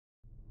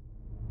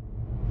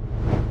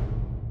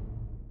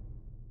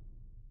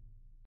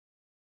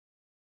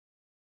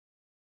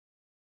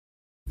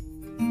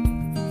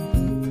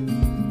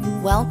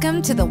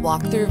Welcome to the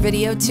walkthrough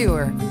video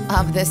tour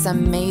of this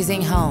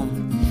amazing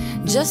home.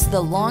 Just the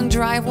long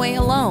driveway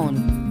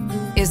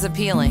alone is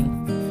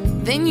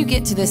appealing. Then you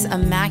get to this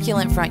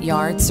immaculate front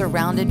yard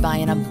surrounded by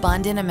an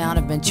abundant amount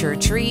of mature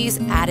trees,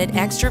 added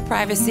extra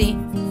privacy,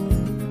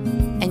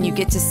 and you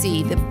get to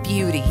see the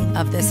beauty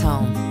of this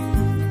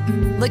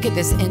home. Look at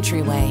this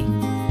entryway.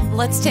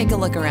 Let's take a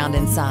look around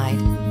inside.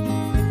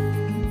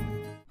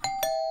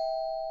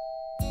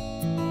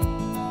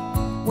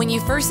 When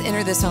you first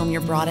enter this home,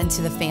 you're brought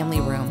into the family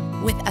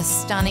room with a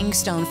stunning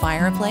stone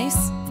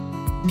fireplace,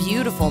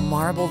 beautiful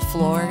marbled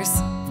floors.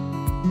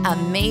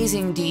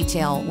 Amazing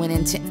detail went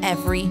into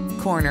every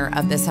corner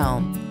of this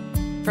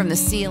home, from the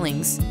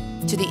ceilings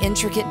to the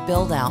intricate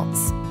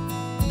build-outs,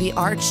 the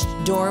arched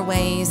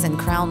doorways and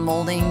crown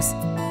moldings,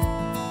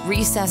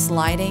 recessed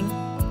lighting.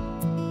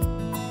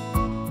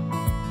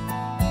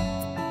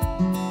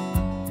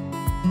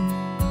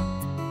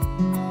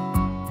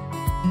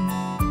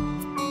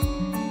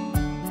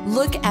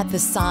 Look at the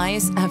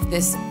size of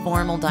this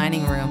formal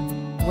dining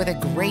room with a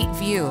great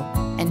view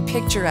and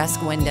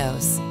picturesque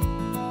windows.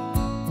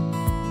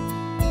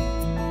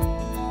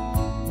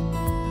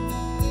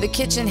 The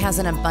kitchen has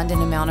an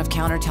abundant amount of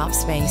countertop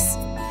space,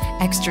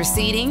 extra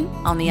seating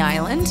on the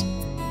island,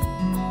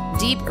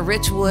 deep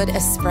rich wood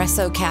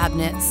espresso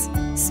cabinets,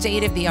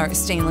 state-of-the-art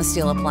stainless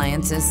steel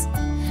appliances.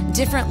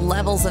 Different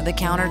levels of the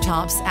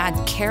countertops add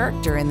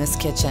character in this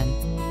kitchen.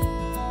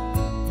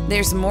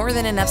 There's more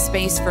than enough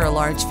space for a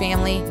large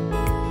family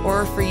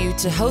or for you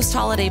to host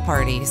holiday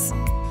parties.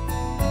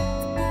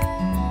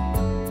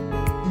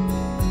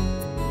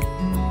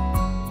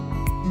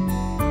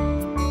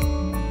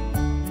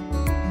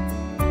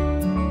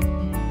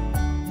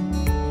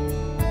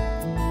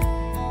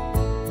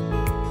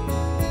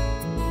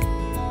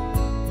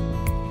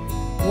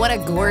 What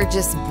a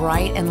gorgeous,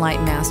 bright and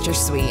light master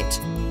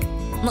suite.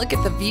 Look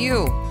at the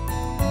view,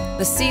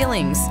 the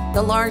ceilings,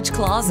 the large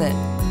closet,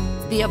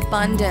 the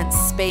abundant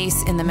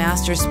space in the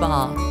master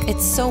spa.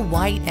 It's so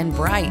white and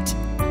bright.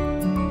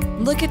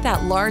 Look at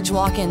that large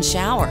walk-in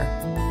shower.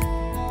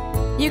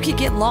 You could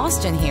get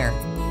lost in here,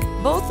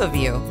 both of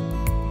you.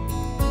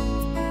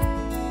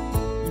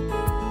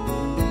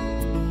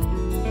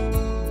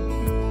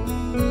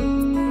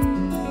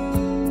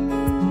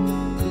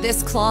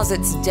 This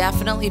closet's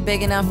definitely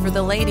big enough for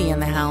the lady in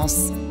the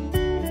house.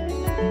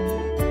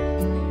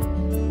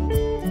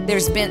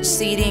 There's bench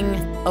seating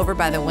over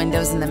by the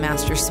windows in the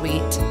master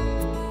suite.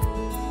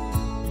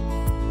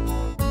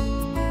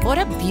 What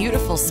a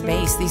beautiful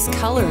space. These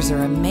colors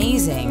are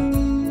amazing.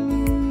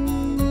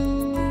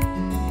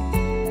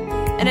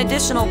 An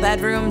additional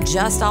bedroom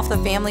just off the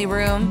family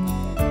room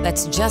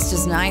that's just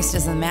as nice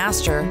as the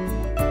master,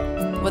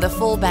 with a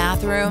full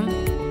bathroom,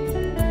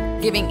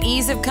 giving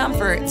ease of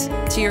comfort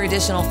to your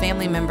additional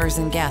family members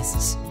and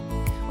guests,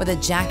 with a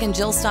Jack and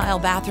Jill style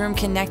bathroom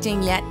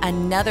connecting yet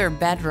another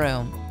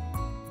bedroom.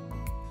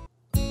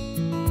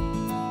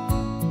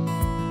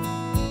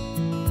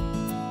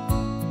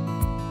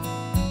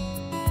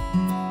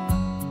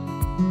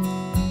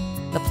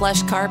 The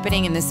plush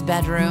carpeting in this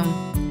bedroom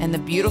and the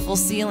beautiful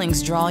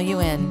ceilings draw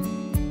you in.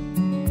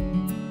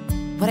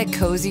 What a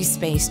cozy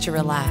space to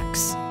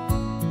relax.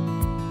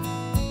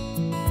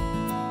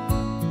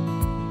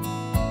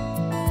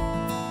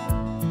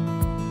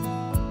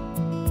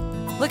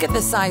 Look at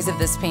the size of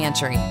this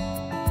pantry.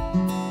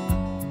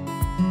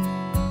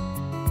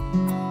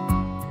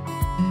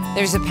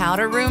 There's a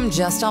powder room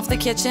just off the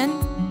kitchen.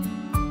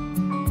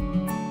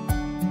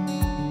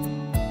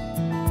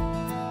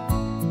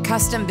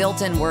 Custom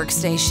built-in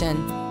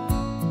workstation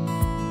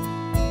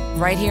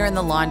right here in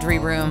the laundry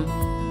room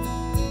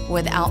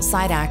with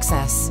outside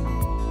access.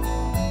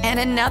 And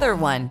another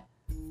one.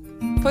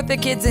 Put the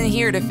kids in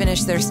here to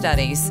finish their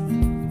studies.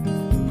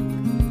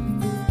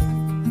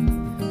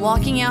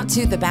 Walking out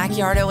to the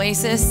backyard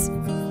oasis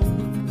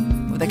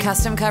with a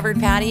custom covered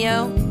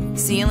patio,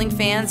 ceiling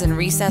fans and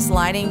recessed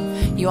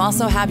lighting. You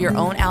also have your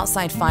own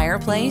outside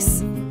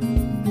fireplace.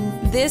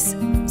 This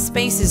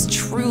space is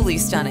truly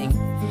stunning.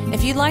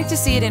 If you'd like to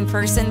see it in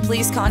person,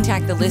 please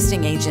contact the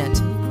listing agent.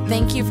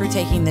 Thank you for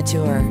taking the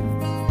tour.